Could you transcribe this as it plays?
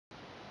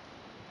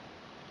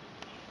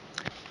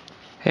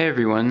Hey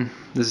everyone,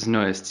 this is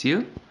Neues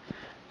Ziel,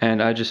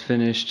 and I just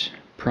finished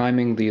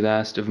priming the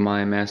last of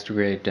my Master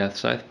Grade Death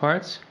Scythe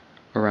parts,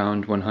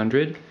 around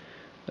 100,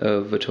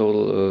 of a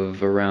total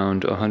of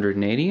around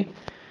 180,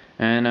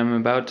 and I'm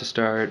about to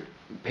start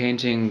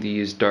painting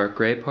these dark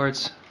gray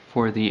parts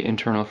for the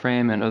internal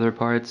frame and other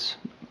parts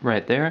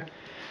right there.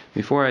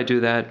 Before I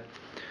do that,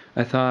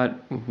 I thought,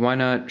 why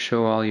not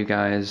show all you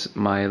guys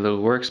my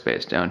little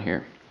workspace down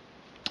here.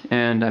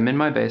 And I'm in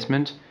my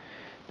basement.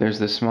 There's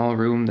this small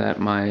room that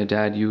my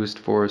dad used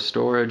for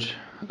storage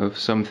of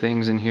some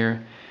things in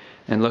here,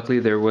 and luckily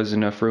there was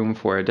enough room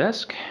for a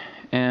desk.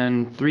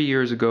 And 3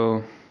 years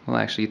ago, well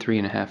actually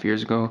 3.5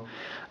 years ago,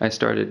 I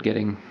started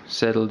getting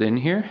settled in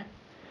here,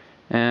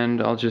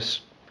 and I'll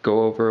just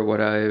go over what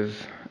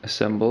I've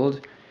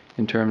assembled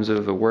in terms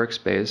of a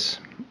workspace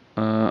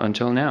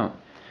until now.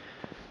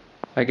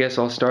 I guess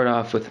I'll start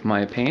off with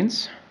my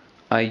paints.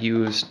 I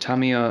use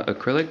Tamiya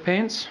acrylic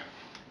paints,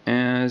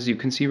 as you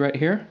can see right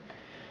here.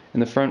 In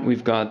the front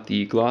we've got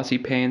the glossy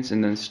paints,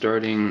 and then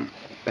starting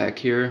back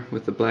here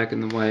with the black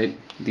and the white,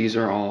 these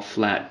are all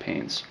flat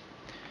paints.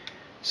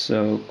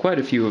 So quite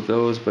a few of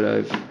those, but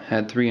I've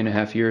had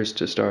 3.5 years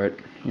to start,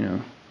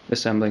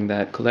 assembling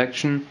that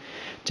collection.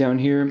 Down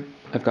here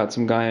I've got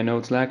some Gaia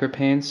Notes lacquer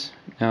paints.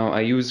 Now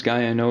I use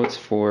Gaia Notes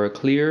for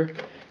clear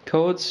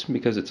coats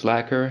because it's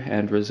lacquer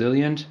and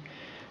resilient,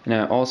 and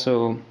I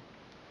also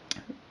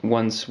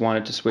once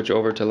wanted to switch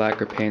over to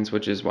lacquer paints,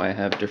 which is why I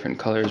have different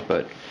colors,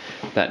 but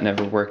that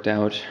never worked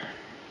out.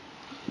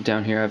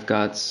 Down here I've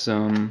got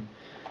some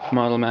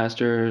Model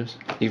Masters,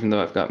 even though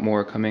I've got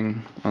more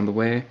coming on the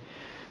way.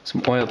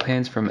 Some oil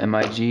paints from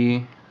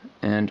MIG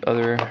and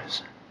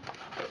others,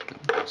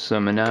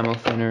 some enamel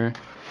thinner,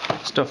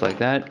 stuff like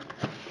that.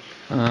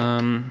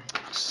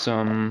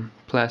 Some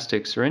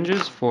plastic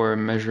syringes for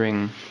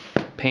measuring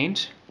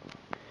paint.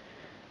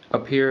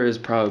 Up here is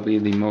probably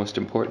the most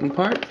important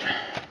part,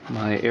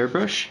 my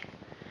airbrush.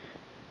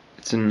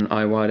 It's an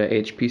Iwata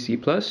HPC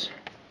Plus.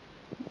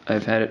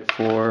 I've had it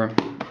for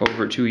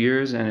over 2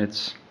 years and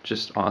it's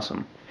just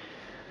awesome.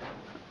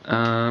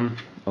 A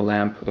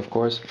lamp, of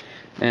course.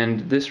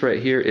 And this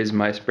right here is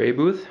my spray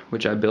booth,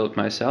 which I built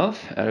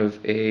myself out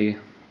of a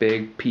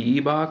big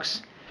PE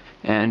box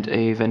and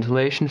a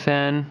ventilation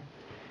fan.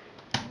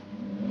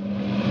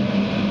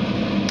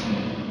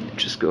 It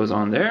just goes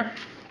on there.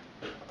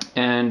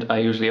 And I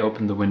usually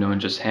open the window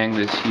and just hang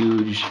this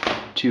huge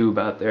tube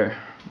out there,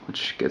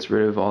 which gets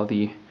rid of all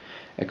the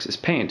excess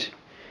paint.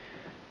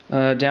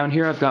 Down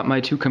here I've got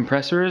my 2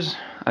 compressors.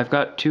 I've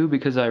got 2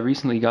 because I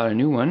recently got a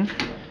new one.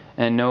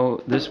 And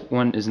no, this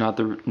one is not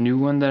the new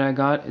one that I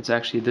got, it's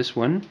actually this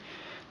one.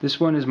 This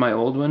one is my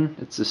old one.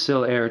 It's the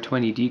Sillair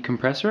 20D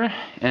compressor,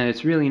 and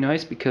it's really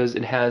nice because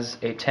it has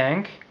a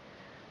tank,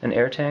 an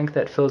air tank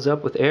that fills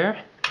up with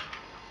air,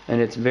 and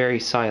it's very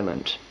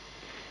silent.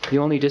 The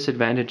only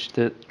disadvantage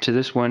to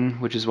this one,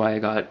 which is why I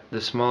got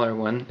the smaller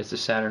one, it's the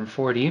Saturn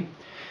 40,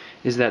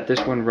 is that this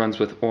one runs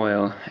with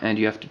oil, and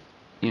you have to,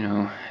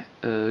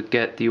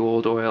 get the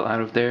old oil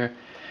out of there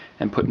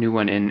and put new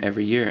one in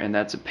every year, and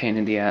that's a pain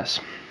in the ass.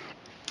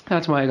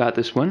 That's why I got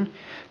this one.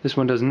 This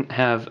one doesn't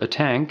have a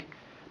tank,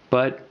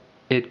 but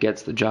it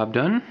gets the job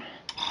done.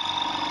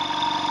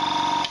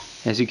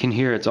 As you can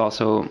hear, it's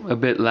also a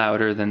bit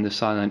louder than the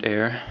silent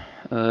air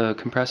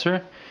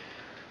compressor.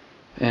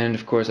 And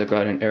of course I've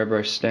got an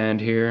airbrush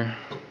stand here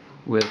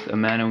with a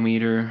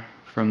manometer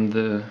from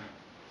the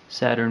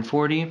Saturn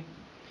 40,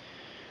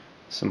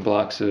 some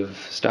blocks of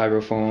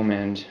styrofoam,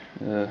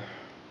 and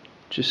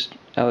just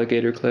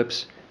alligator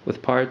clips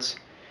with parts.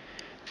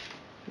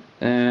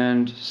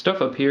 And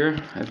stuff up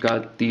here, I've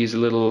got these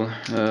little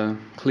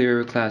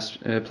clear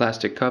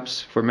plastic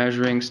cups for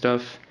measuring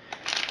stuff,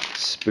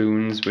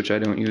 spoons, which I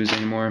don't use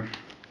anymore,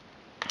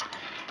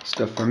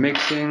 stuff for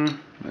mixing,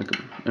 like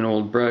an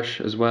old brush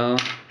as well.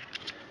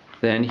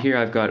 Then here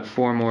I've got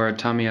 4 more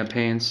Tamiya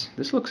paints.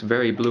 This looks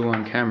very blue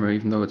on camera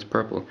even though it's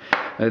purple.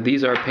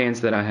 These are paints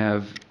that I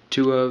have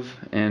 2 of,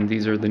 and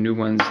these are the new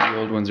ones. The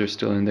old ones are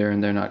still in there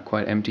and they're not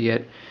quite empty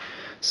yet.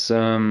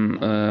 Some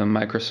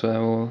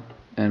Microsol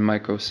and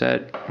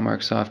Microset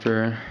Mark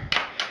software.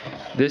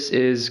 This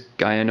is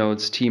Gaia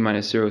Notes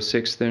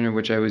T-06 thinner,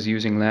 which I was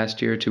using last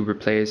year to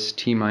replace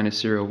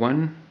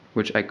T-01,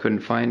 which I couldn't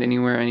find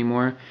anywhere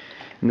anymore.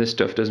 And this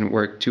stuff doesn't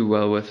work too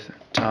well with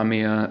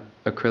Tamiya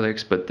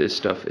acrylics, but this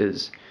stuff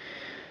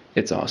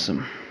it's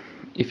awesome.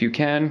 If you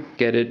can,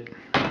 get it.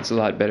 It's a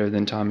lot better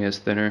than Tamiya's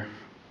thinner,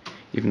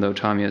 even though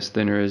Tamiya's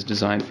thinner is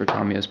designed for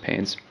Tamiya's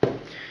paints.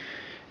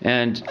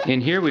 And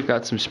in here we've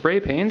got some spray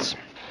paints.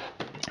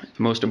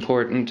 Most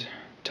important,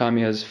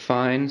 Tamiya's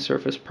Fine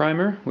Surface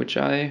Primer, which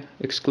I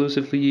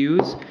exclusively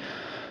use.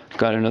 I've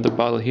got another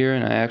bottle here,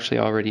 and I actually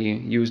already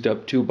used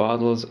up 2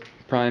 bottles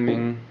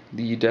priming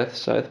the Death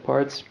Scythe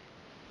parts.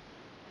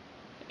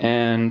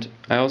 And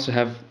I also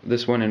have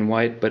this one in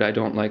white, but I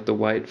don't like the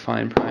white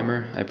fine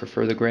primer. I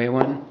prefer the gray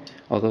one,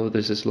 although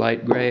this is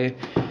light gray.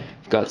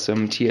 I've got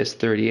some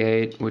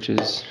TS38, which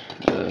is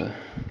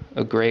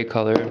a gray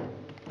color.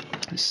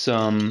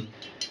 Some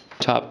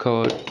top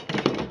coat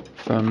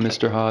from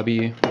Mr.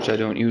 Hobby, which I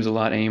don't use a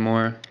lot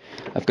anymore.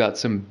 I've got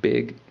some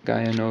big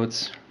Gaia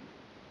Notes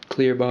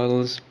clear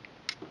bottles.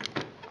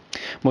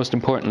 Most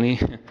importantly,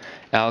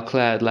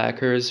 Alclad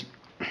lacquers,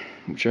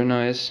 which are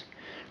nice.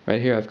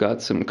 Right here I've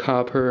got some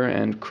copper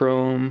and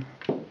chrome.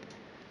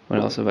 What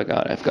else have I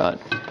got?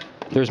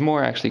 There's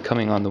more actually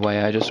coming on the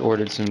way. I just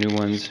ordered some new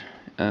ones.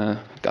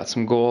 Got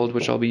some gold,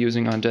 which I'll be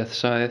using on Death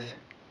Scythe.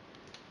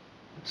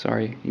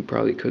 Sorry, you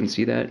probably couldn't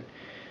see that.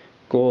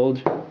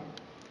 Gold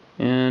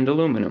and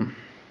aluminum.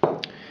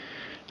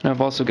 And I've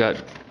also got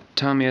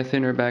Tamiya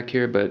thinner back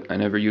here, but I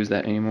never use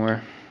that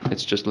anymore.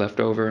 It's just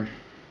leftover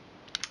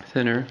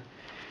thinner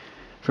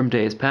from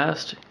days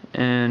past.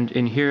 And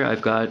in here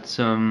I've got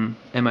some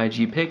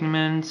MIG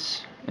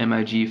pigments,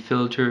 MIG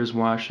filters,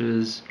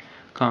 washes,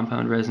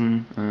 compound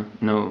resin,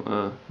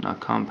 not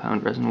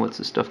compound resin, what's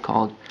this stuff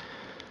called?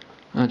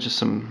 Just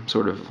some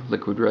sort of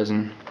liquid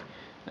resin.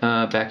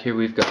 Back here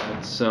we've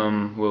got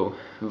some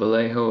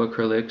Vallejo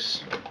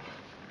acrylics,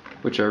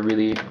 which are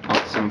really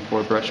awesome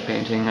for brush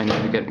painting. I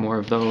need to get more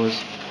of those.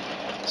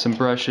 Some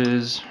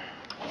brushes,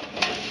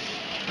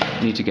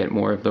 need to get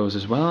more of those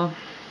as well.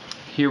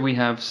 Here we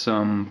have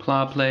some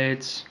plow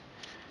plates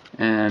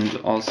and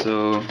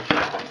also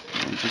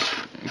just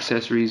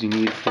accessories you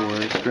need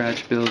for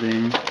scratch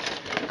building.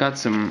 Got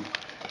some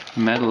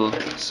metal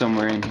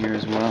somewhere in here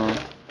as well.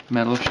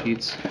 Metal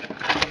sheets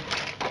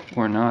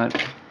or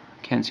not.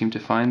 Can't seem to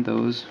find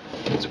those.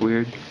 It's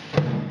weird.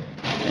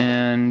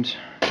 And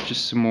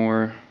just some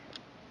more.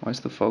 Why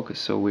is the focus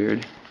so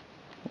weird?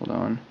 Hold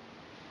on.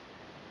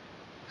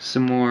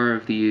 Some more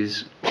of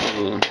these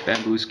little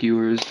bamboo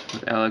skewers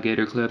with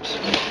alligator clips.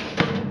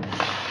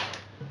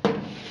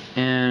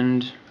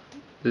 And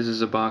this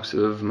is a box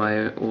of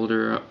my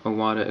older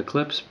Iwata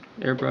Eclipse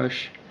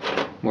airbrush.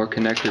 More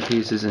connector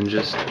pieces and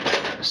just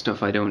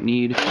stuff I don't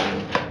need.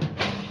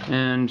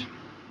 And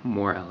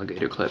more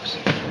alligator clips.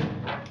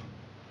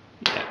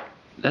 Yeah,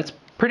 that's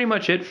pretty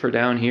much it for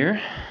down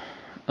here.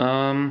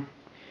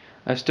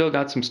 I've still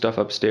got some stuff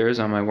upstairs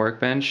on my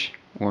workbench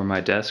or my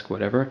desk,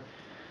 whatever.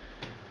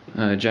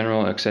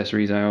 General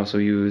accessories I also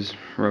use,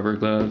 rubber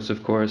gloves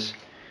of course,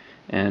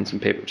 and some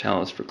paper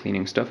towels for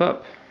cleaning stuff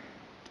up.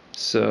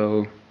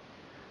 So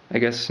I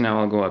guess now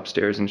I'll go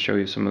upstairs and show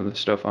you some of the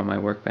stuff on my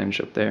workbench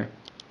up there.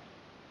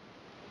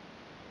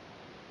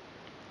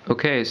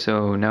 Okay,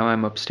 so now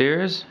I'm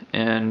upstairs,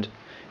 and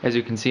as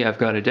you can see I've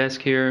got a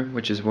desk here,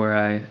 which is where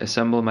I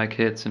assemble my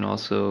kits and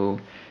also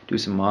do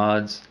some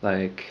mods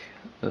like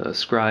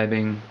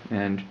scribing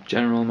and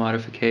general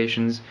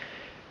modifications.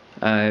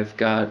 I've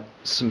got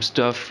some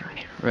stuff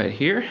right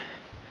here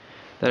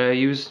that I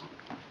use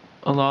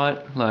a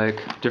lot,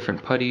 like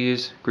different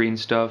putties, green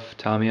stuff,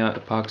 Tamiya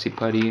epoxy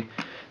putty.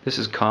 This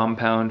is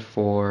compound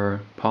for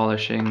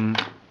polishing,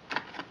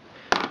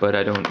 but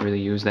I don't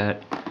really use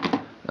that.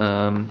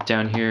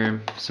 Down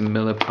here, some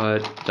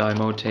Milliput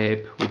Dymo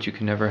tape, which you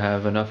can never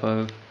have enough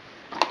of.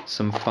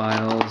 Some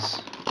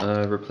files,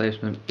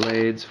 replacement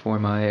blades for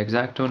my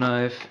X-Acto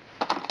knife.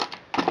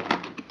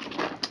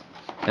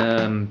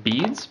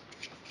 Beads,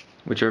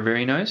 which are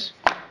very nice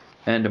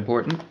and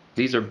important.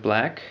 These are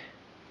black,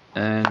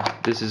 and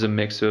this is a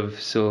mix of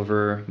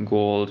silver,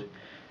 gold,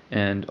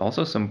 and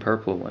also some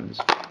purple ones.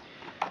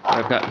 What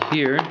I've got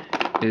here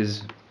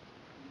is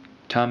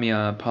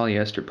Tamiya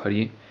polyester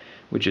putty,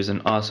 which is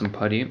an awesome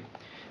putty.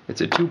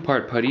 It's a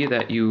two-part putty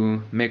that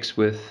you mix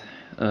with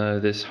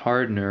this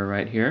hardener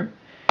right here,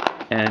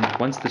 and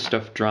once the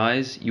stuff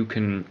dries you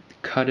can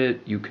cut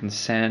it, you can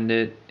sand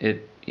it.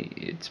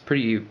 It's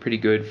pretty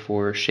good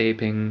for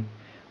shaping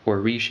or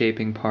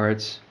reshaping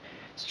parts.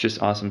 It's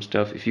just awesome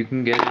stuff. If you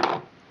can get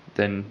it,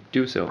 then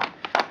do so.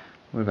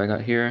 What have I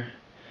got here?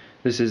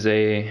 This is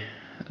a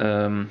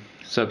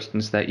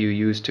substance that you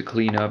use to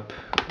clean up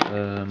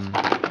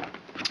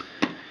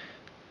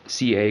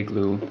CA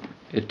glue.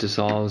 It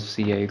dissolves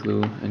CA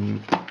glue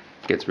and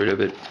gets rid of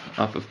it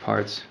off of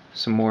parts.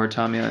 Some more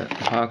Tamiya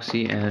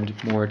epoxy and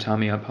more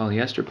Tamiya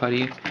polyester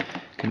putty.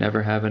 Can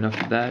never have enough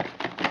of that.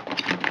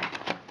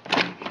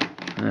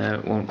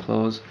 It won't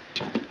close.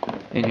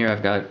 In here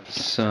I've got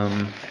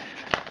some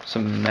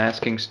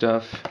masking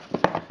stuff.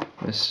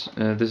 This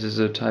is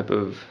a type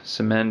of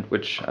cement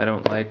which I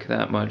don't like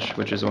that much,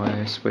 which is why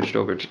I switched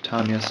over to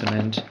Tamiya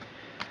cement.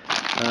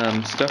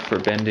 Stuff for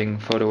bending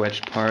photo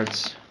etched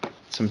parts,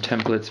 some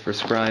templates for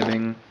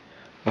scribing,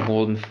 a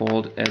hold and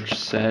fold edge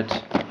set.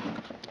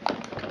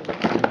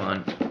 Come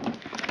on.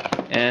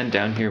 And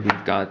down here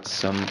we've got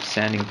some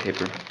sanding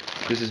paper.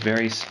 This is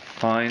very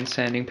fine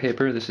sanding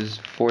paper. This is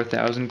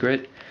 4000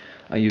 grit.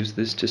 I use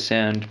this to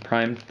sand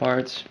primed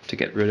parts to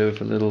get rid of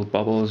little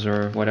bubbles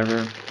or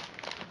whatever.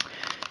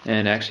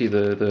 And actually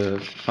the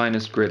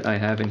finest grit I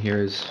have in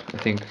here is, I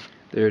think,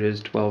 there it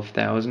is,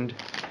 12,000.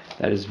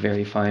 That is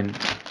very fine.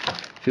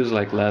 Feels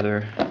like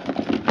leather.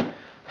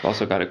 I've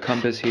also got a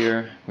compass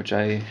here, which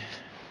I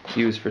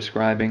use for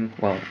scribing.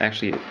 Well,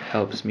 actually it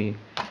helps me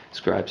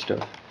scribe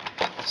stuff.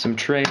 Some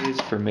trays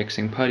for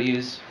mixing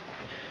putties.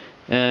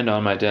 And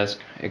on my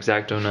desk,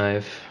 X-Acto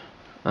knife.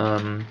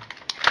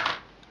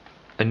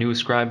 A new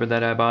scriber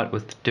that I bought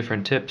with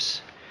different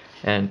tips.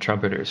 and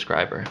trumpeter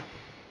scriber.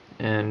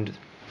 And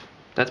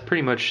that's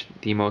pretty much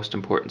the most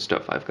important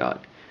stuff I've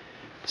got.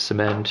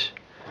 Cement,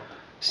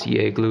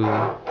 CA glue,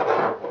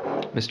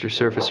 Mr.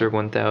 Surfacer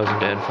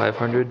 1000 and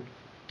 500.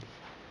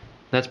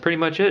 That's pretty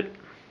much it.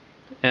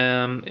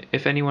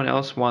 If anyone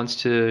else wants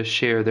to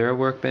share their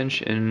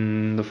workbench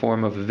in the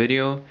form of a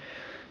video,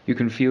 you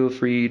can feel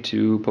free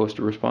to post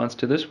a response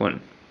to this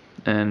one.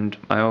 And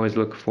I always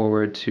look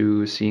forward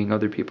to seeing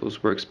other people's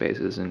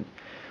workspaces and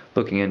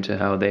looking into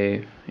how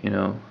they,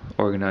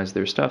 organize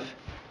their stuff.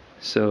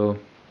 So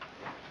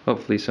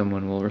hopefully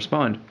someone will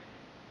respond.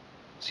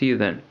 See you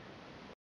then.